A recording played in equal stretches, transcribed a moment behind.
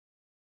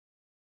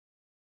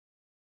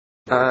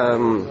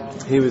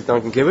He was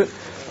Duncan Kibet.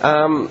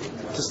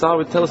 To start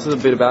with, tell us a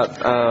bit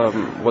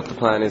about what the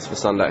plan is for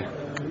Sunday.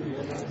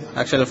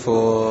 Actually,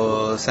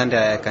 for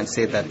Sunday, I can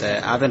say that I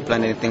haven't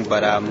planned anything,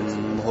 but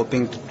I'm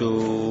hoping to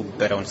do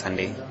better on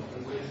Sunday.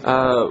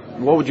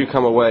 What would you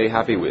come away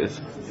happy with?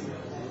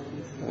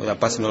 With a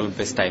personal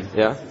best time.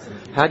 Yeah.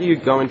 How do you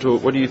go into?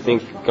 What do you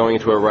think going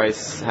into a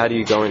race? How do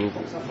you go in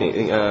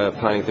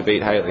planning to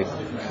beat Haley?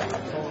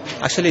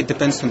 Actually, it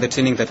depends on the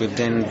training that we've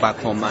done back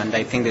home, and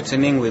I think the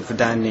training we've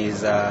done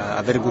is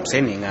a very good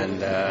training,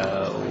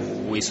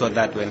 and we saw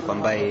that when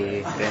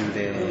Kwambai ran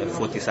the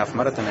 40 half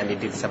marathon, and he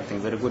did something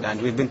very good,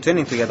 and we've been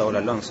training together all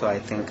along. So I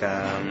think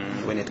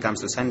when it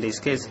comes to Sunday's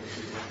case,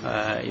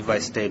 if I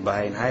stay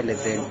behind Haile,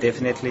 then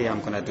definitely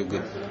I'm gonna do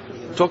good.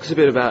 Talk us a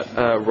bit about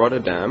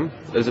Rotterdam.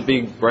 There's a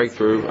big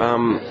breakthrough.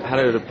 How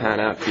did it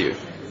pan out for you?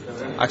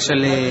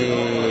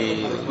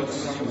 Actually,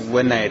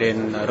 when I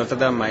ran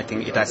Rotterdam, I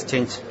think it has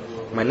changed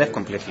my life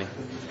completely.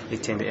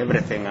 It changed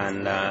everything,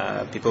 and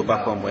people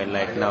back home were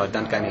like, "Now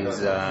Duncan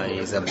is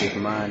a big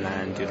man,"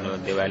 and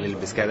they were a little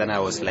bit scared. And I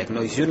was like,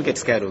 "No, you shouldn't get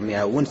scared of me.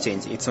 I won't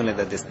change. It's only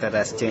that the stat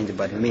has changed,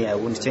 but me, I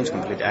won't change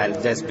completely.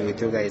 I'll just be with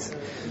you guys.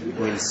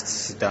 We'll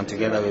sit down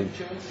together, we'll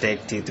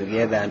take tea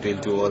together, and we'll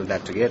do all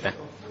that together."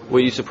 Were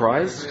you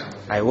surprised?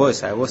 I was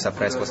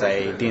surprised because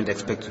I didn't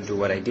expect to do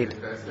what I did.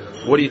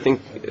 What do you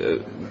think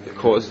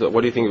caused it?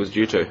 What do you think it was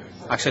due to?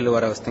 Actually,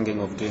 what I was thinking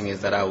of doing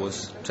is that I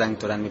was trying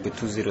to run maybe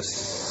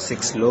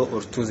 206 low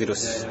or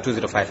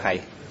 205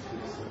 high.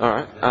 All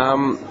right.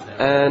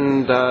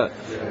 And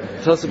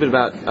tell us a bit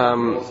about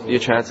your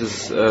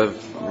chances of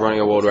running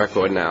a world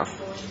record now.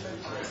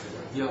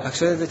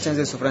 Actually, the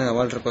chances of running a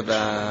world record,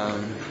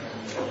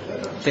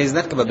 there is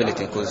that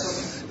capability,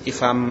 because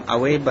if I'm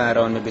away by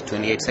around maybe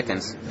 28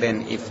 seconds,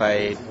 then if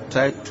I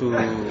try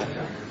to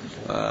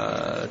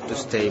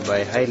stay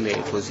by Haile,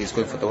 because he's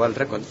going for the world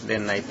record,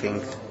 then I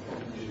think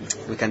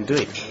we can do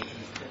it.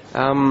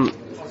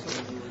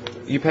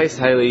 You paced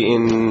Haley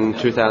in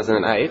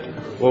 2008.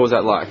 What was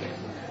that like?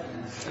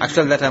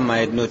 Actually, that time I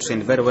had not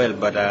trained very well,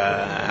 but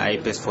I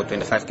paced for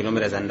 25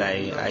 kilometers, and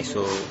I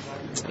saw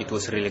it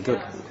was really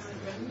good.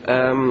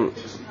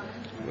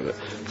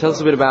 Tell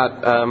us a bit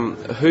about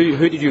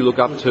who did you look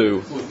up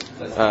to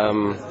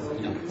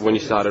when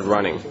you started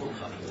running?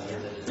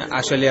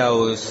 Actually, I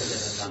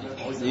was,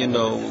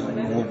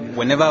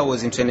 whenever I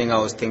was in training, I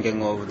was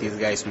thinking of these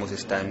guys,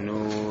 Moses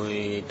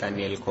Tanui,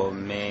 Daniel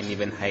Komen,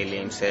 even Haile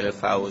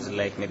himself. I was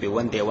like, maybe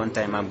one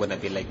time, I'm going to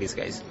be like these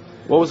guys.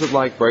 What was it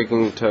like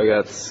breaking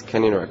Tergat's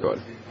Kenyan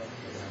record?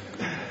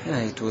 Yeah,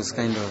 it was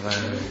kind of...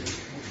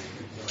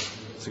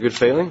 It's a good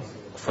feeling?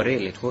 For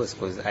real, it was,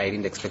 because I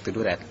didn't expect to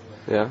do that.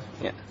 Yeah?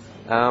 Yeah.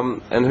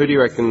 And who do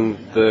you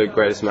reckon the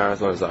greatest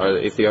marathoners are,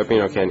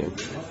 Ethiopian or Kenyan?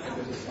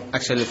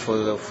 Actually,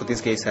 for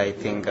this case, I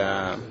think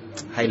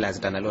Haile has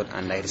done a lot,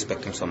 and I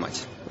respect him so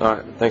much. All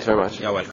right, thanks very much. You're welcome.